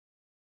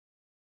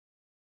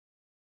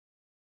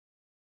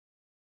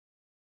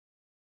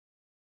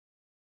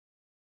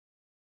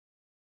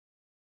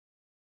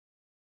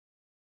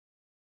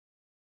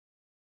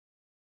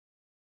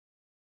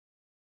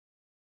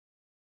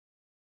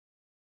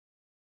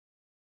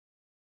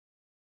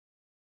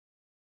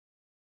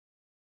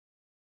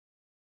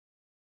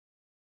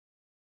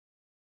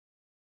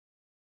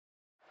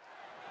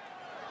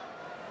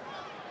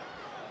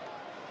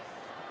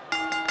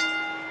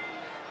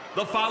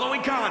The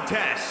following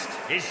contest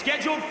is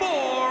scheduled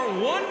for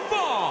one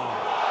fall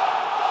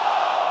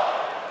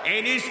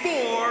and is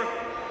for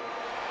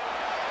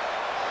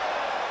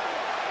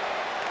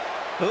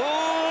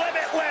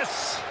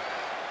Limitless.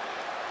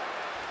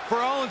 For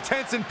all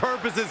intents and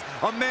purposes,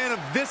 a man of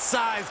this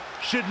size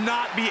should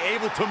not be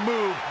able to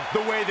move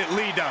the way that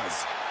Lee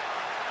does.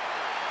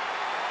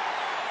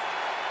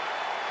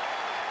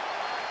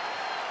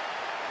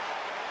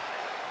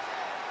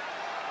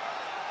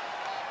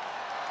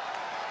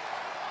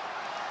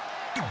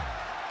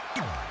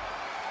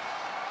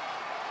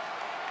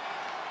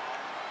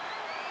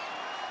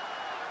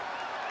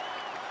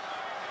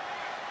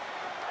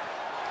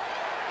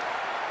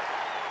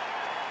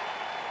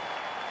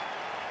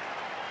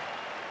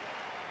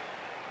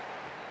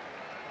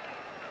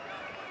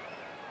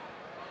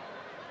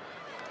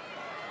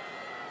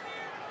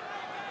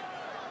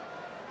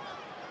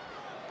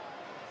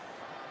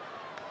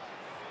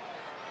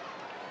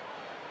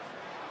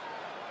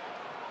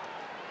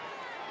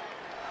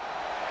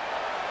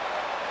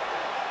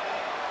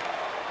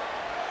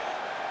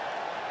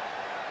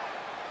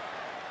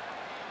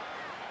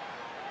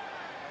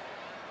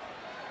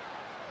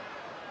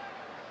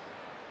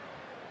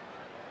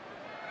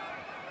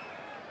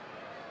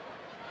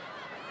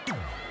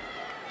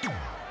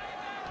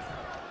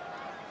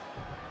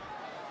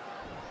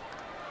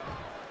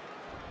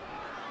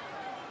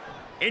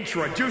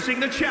 introducing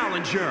the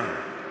challenger.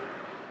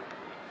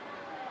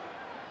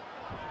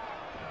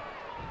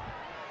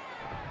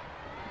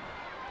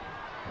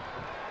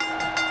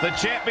 The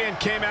champion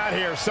came out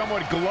here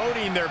somewhat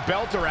gloating their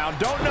belt around.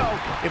 Don't know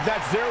if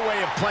that's their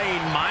way of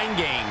playing mind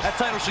games. That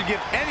title should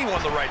give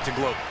anyone the right to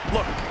gloat.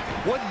 Look,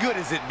 what good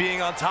is it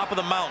being on top of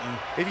the mountain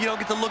if you don't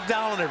get to look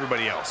down on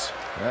everybody else?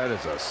 That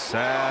is a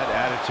sad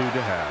attitude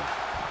to have.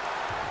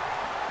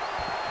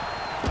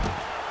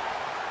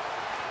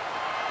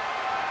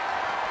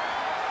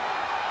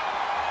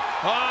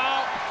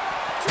 Oh!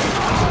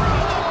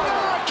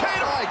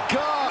 My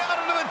God! Not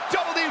into the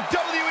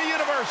WWE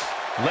Universe.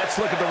 Let's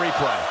look at the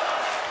replay.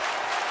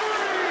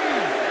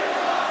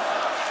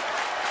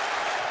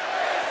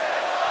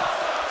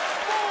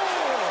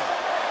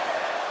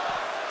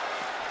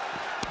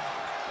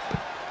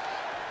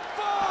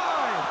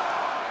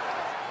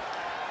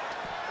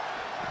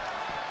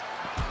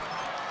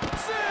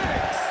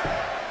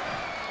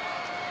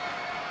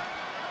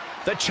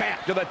 The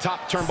champ to the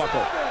top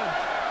turnbuckle.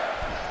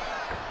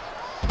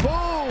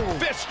 Boom!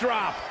 Fist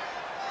drop.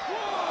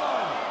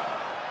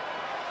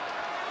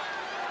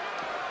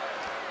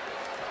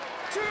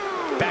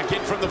 Back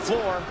in from the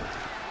floor.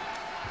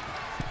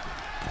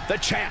 The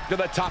champ to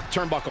the top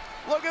turnbuckle.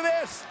 Look at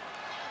this!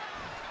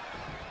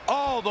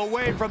 All the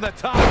way from the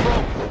top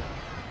rope.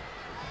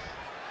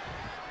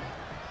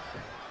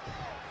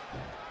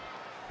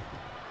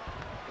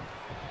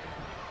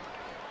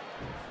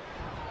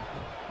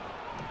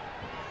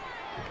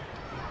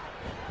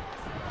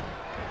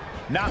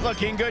 Not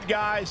looking good,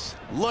 guys.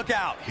 Look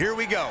out, here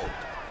we go.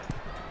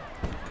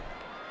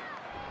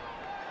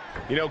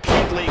 You know,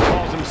 Keith Lee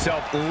calls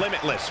himself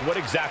limitless. What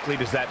exactly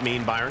does that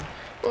mean, Byron?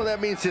 Well,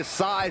 that means his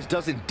size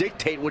doesn't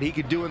dictate what he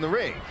can do in the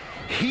ring.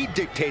 He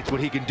dictates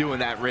what he can do in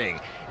that ring.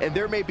 And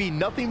there may be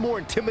nothing more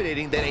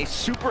intimidating than a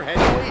super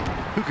heavyweight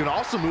who can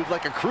also move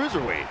like a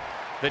cruiserweight.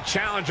 The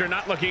challenger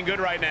not looking good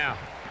right now.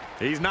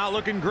 He's not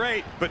looking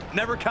great, but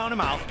never count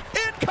him out.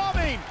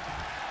 Incoming!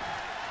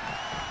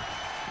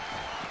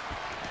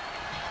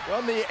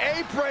 From the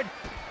apron.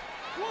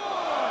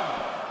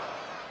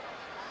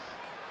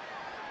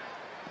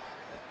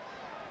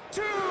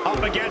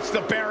 Up against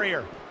the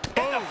barrier.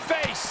 In the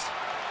face.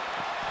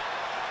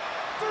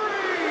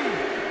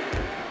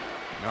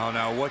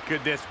 No, what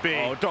could this be?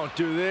 Oh, don't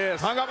do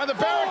this. Hung up in the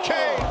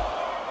barricade.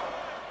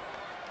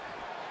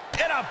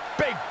 And a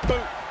big boot.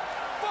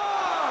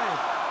 5,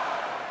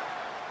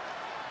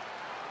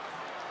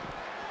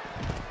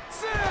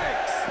 6,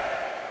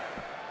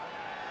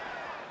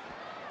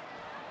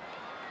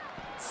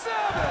 7,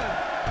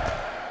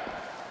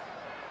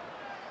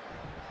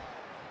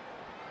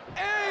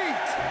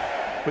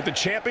 8. With the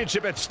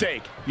championship at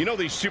stake, you know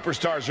these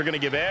superstars are going to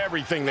give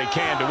everything they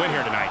can to win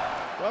here tonight.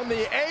 From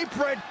the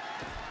apron.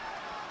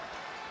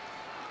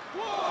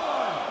 1,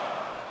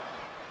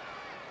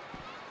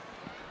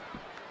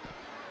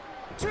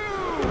 2.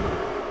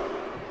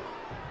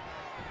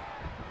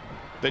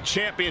 The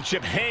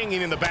championship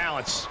hanging in the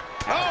balance.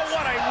 Oh,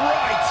 what a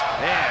right!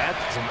 Man,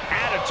 that's some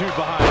attitude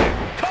behind it.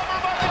 Cover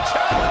by the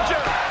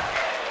challenger!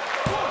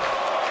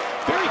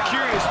 Very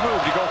curious move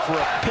to go for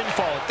a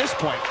pinfall at this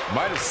point.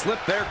 Might have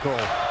slipped there, Cole.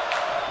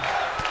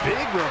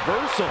 Big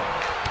reversal.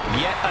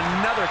 Yet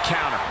another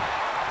counter.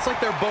 It's like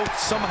they're both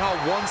somehow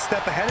one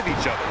step ahead of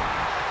each other.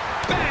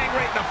 Bang,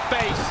 right in the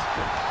face.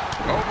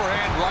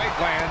 Overhand right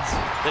lands.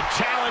 The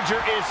challenger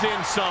is in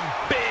some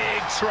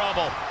big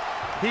trouble.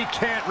 He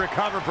can't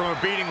recover from a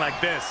beating like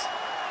this.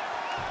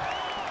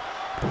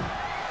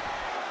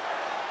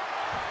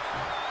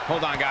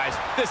 Hold on, guys.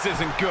 This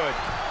isn't good.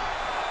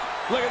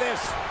 Look at this.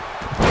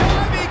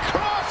 Heavy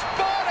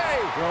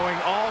crossbody!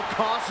 Throwing all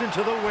caution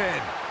to the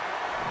wind.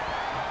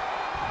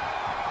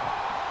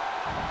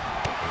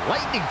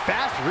 lightning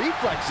fast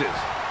reflexes.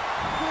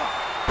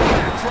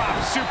 Drop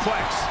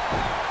suplex.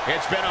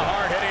 It's been a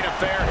hard-hitting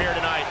affair here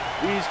tonight.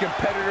 These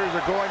competitors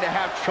are going to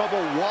have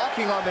trouble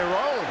walking on their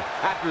own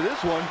after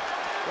this one.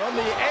 From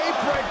the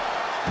apron.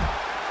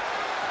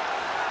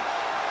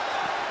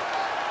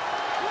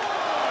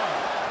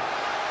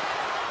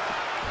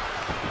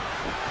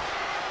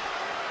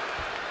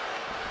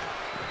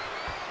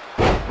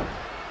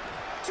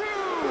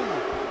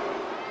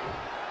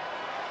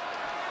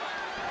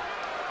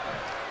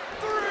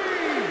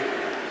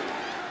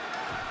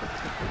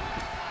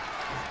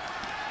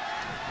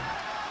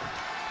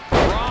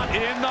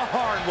 In the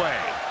hard way.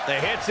 The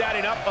hit's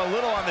adding up a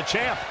little on the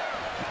champ.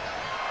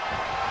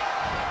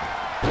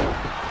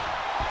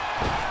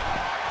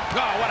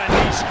 Oh, what a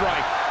knee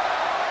strike.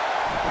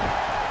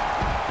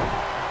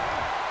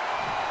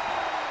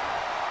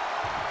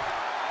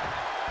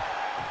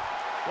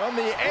 From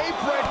the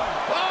apron.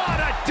 Oh,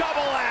 and a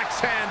double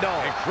axe handle.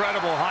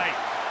 Incredible height.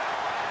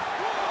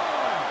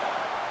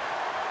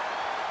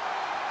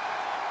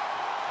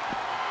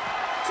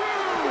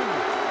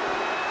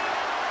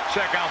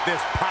 Check out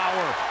this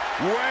power.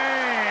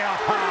 Way up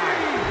high.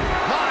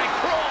 High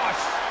cross.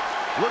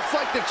 Looks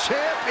like the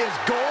champ is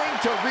going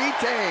to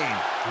retain.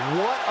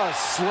 What a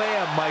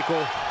slam,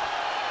 Michael.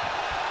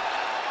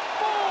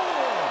 4,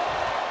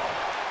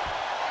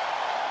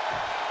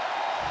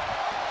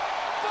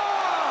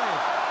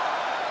 5,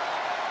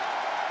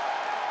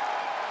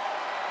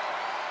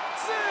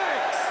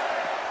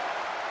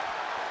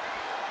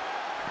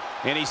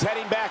 6. And he's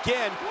heading back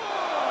in.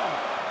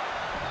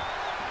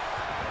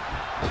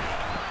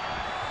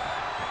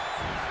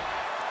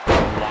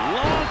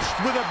 Launched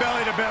with a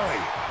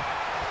belly-to-belly.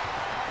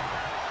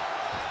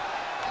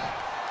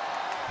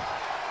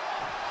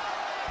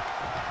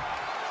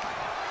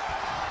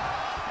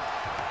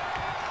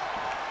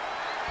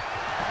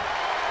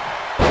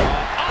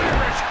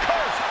 Irish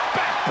curse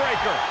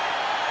backbreaker.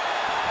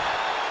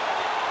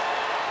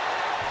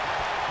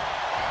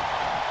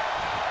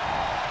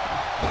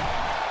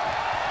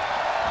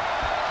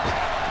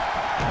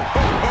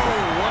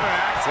 Oh, what an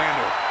axe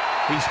handle.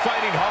 He's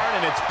fighting hard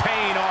and it's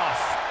paying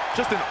off.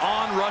 Just an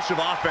onrush of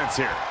offense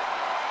here.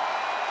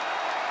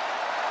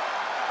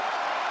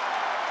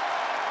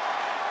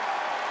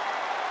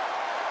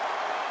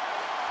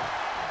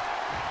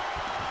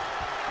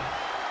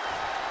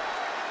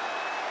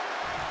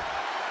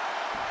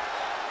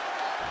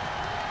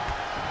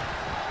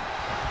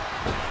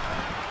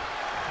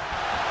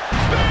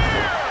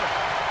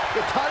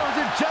 The title's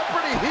in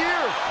jeopardy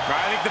here.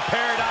 I think the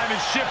paradigm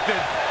has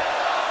shifted.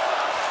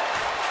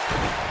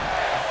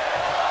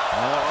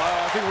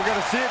 I think we're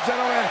going to see it,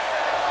 gentlemen.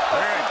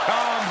 There it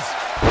comes.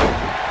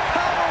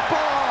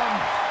 Powerbomb.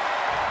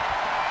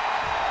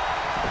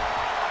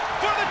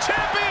 For the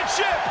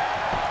championship.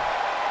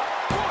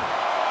 1,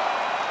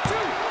 2.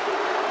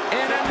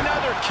 And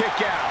another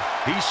kick out.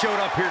 He showed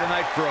up here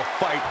tonight for a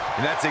fight,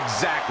 and that's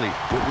exactly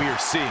what we are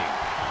seeing.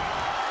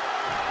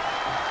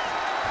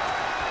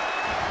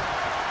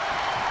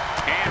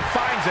 And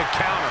finds a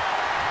counter.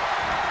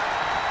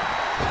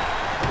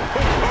 Oh,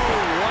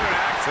 what an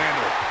axe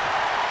handle.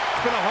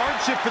 It's been a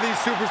hardship for these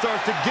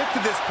superstars to get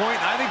to this point.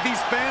 I think these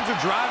fans are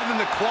driving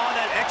them to claw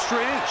that extra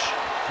inch.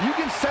 You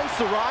can sense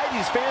the ride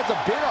these fans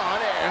have been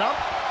on, and I'm...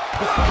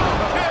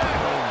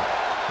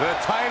 The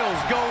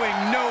title's going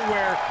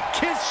nowhere.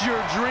 Kiss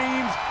your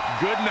dreams.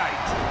 Good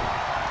night.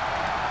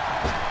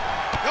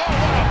 Oh,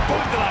 what a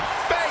boot to the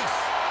face.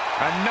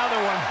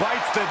 Another one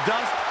bites the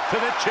dust to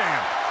the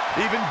champ.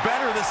 Even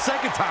better the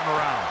second time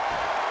around.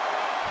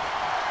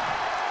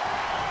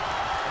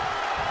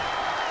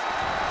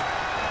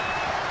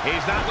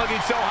 He's not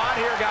looking so hot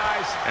here,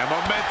 guys. And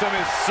momentum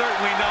is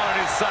certainly not on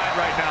his side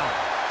right now.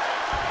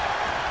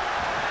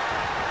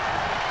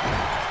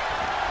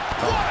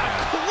 What a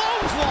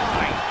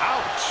clothesline!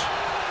 Ouch!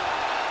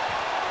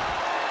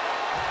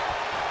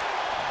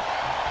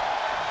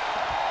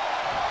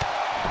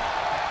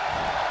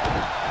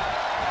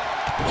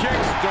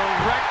 Kicks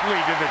directly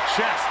to the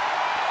chest.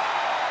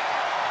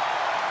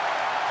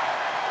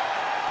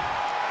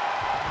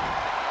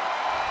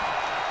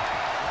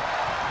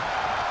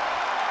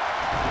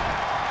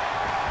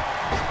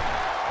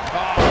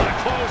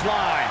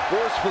 Clothesline.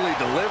 Forcefully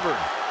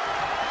delivered.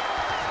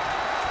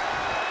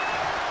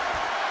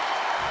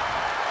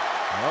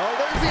 Oh,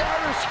 there's the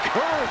Irish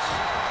curse.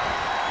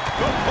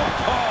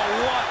 Oh,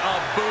 what a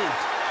boot.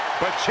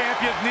 But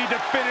champions need to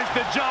finish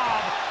the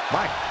job.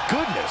 My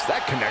goodness,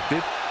 that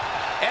connected.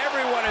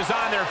 Everyone is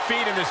on their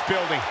feet in this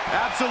building.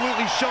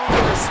 Absolutely showing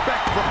the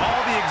respect for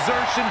all the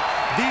exertion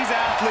these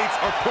athletes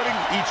are putting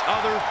each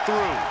other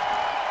through.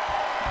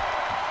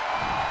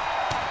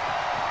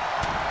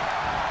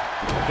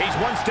 He's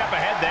one step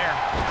ahead there.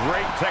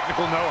 Great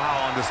technical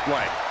know-how on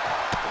display.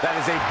 That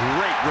is a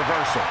great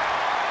reversal.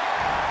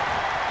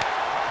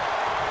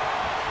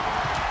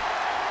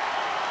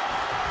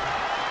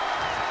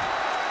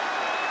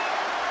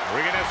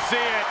 We're going to see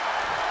it.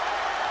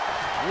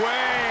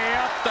 Way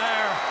up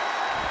there.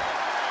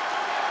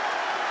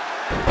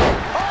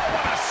 Oh,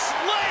 what a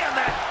slam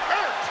that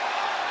hurt.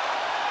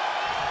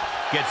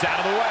 Gets out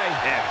of the way.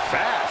 And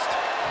fast.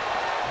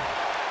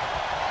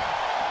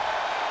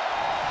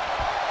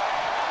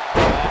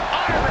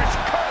 Irish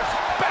curse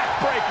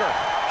backbreaker.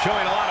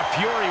 Showing a lot of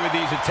fury with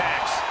these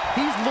attacks.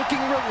 He's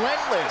looking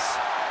relentless.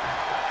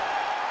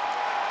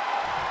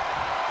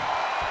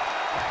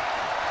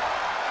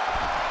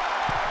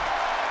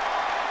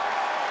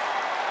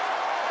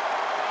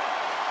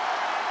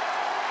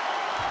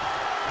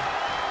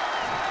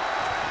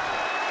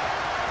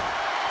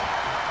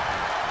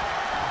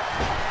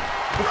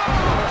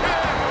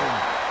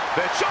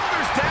 The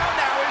shoulders down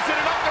now. Is it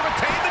enough to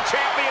retain the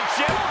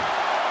championship?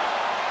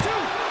 2,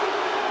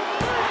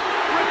 3.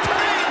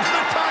 Retains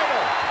the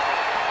title.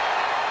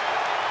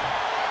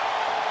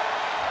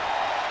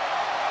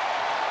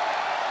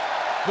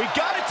 We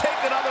got to take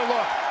another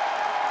look.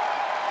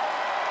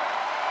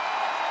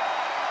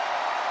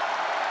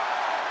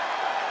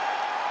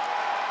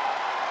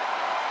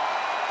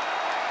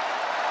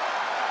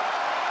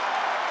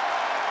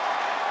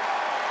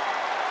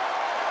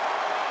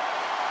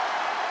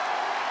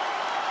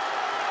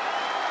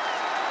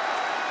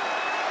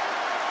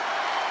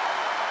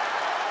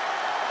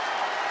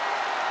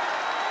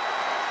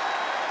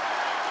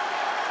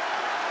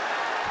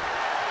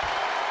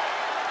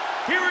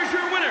 Here is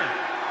your winner,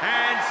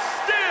 and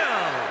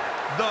still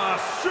the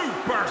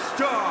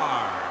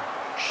superstar,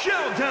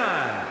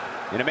 Sheldon.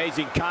 An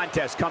amazing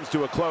contest comes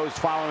to a close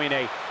following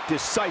a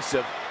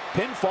decisive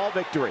pinfall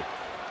victory.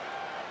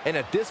 And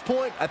at this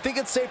point, I think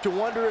it's safe to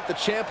wonder if the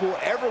champ will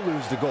ever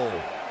lose the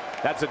gold.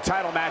 That's a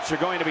title match you're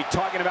going to be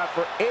talking about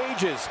for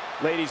ages,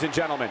 ladies and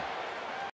gentlemen.